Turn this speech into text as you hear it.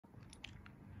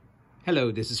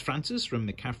Hello, this is Francis from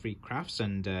McCaffrey Crafts,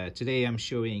 and today I'm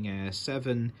showing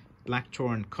 7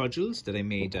 Blackthorn cudgels that I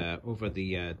made over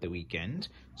the weekend.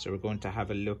 So we're going to have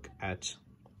a look at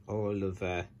all of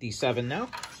these 7 now.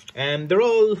 And they're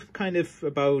all kind of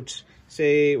about,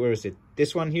 say, where is it?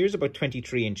 This one here is about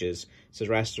 23 inches. So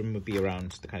the rest of them would be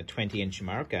around the kind of 20-inch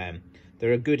mark.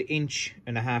 They're a good 1.5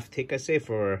 inches thick, I say,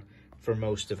 for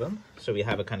most of them. So we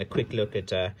have a kind of quick look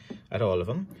at all of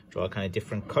them. They're all kind of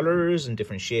different colors and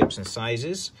different shapes and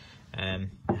sizes. I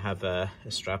have a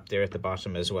strap there at the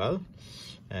bottom as well.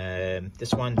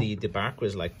 This one, the bark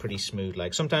was like pretty smooth.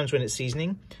 Like sometimes when it's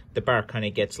seasoning, the bark kind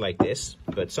of gets like this,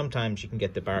 but sometimes you can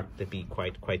get the bark to be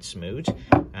quite smooth.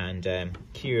 And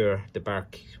here the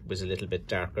bark was a little bit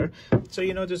darker. So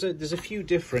you know, there's a few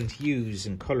different hues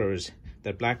and colors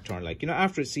that Blackthorn, like, you know,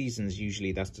 after it seasons,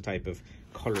 usually that's the type of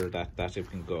color that it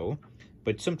can go.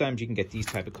 But sometimes you can get these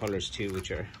type of colors too,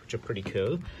 which are pretty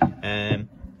cool.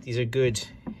 These are good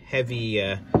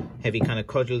heavy kind of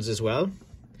cudgels as well.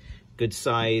 Good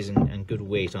size and good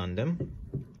weight on them.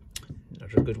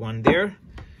 Another good one there,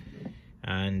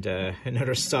 and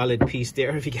another solid piece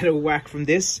there. If you get a whack from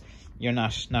this, you're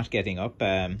not getting up.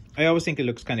 I always think it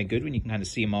looks kind of good when you can kind of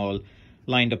see them all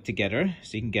lined up together,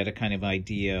 so you can get a kind of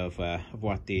idea of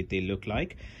what they look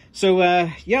like. So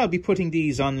yeah, I'll be putting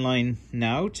these online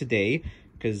now today,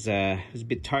 because I was a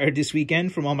bit tired this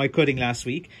weekend from all my cutting last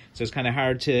week, so it's kind of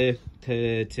hard to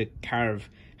carve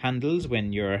handles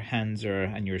when your hands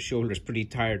and your shoulders pretty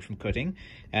tired from cutting.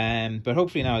 But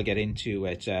hopefully now I'll get into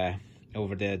it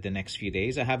over the next few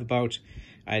days. I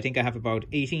think I have about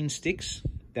 18 sticks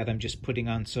that I'm just putting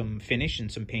on some finish and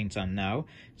some paints on now,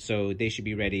 so they should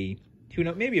be ready. Who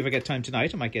knows, maybe if I get time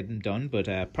tonight I might get them done, but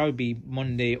probably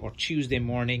Monday or Tuesday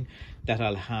morning that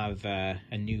I'll have a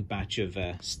new batch of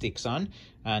sticks on.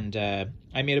 And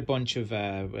I made a bunch of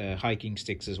hiking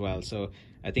sticks as well, so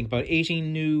I think about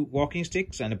 18 new walking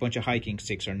sticks and a bunch of hiking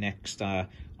sticks are next on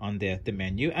the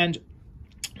menu. And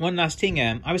one last thing,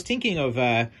 I was thinking of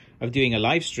doing a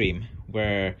live stream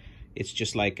where it's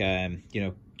just like you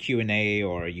know, Q&A,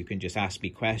 or you can just ask me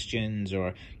questions,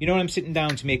 or you know, when I'm sitting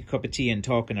down to make a cup of tea and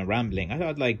talking and rambling, I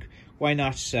thought, like, why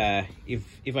not, if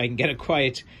I can get a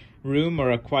quiet room or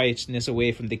a quietness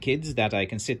away from the kids, that I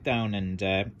can sit down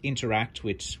and interact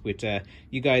with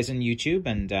you guys on YouTube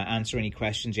and answer any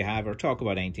questions you have, or talk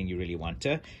about anything you really want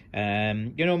to.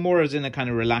 You know, more as in a kind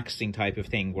of relaxing type of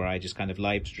thing where I just kind of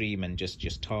live stream and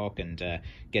just talk and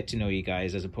get to know you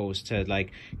guys, as opposed to,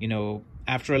 like, you know,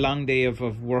 after a long day of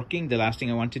working, the last thing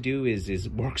I want to do is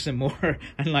work some more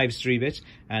and live stream it.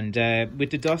 And with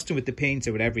the dust and with the paints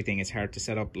and with everything, it's hard to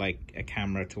set up like a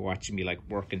camera to watch me like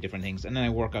work and different things. And then I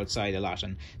work outside a lot,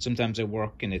 and sometimes I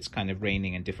work and it's kind of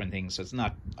raining and different things, so it's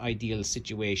not ideal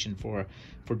situation for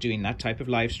doing that type of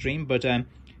live stream. But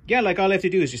yeah, like, all I have to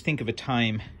do is just think of a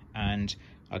time, and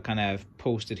I'll kind of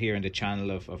post it here in the channel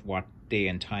of what day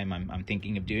and time I'm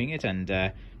thinking of doing it. And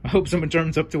I hope someone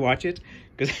turns up to watch it,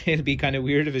 because it'll be kind of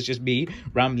weird if it's just me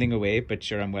rambling away, but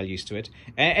sure, I'm well used to it.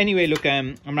 Anyway, look,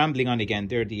 I'm rambling on again.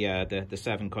 They're the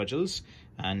 7 cudgels,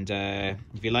 and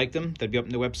if you like them, they'll be up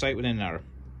on the website within an hour.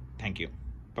 Thank you.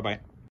 Bye-bye.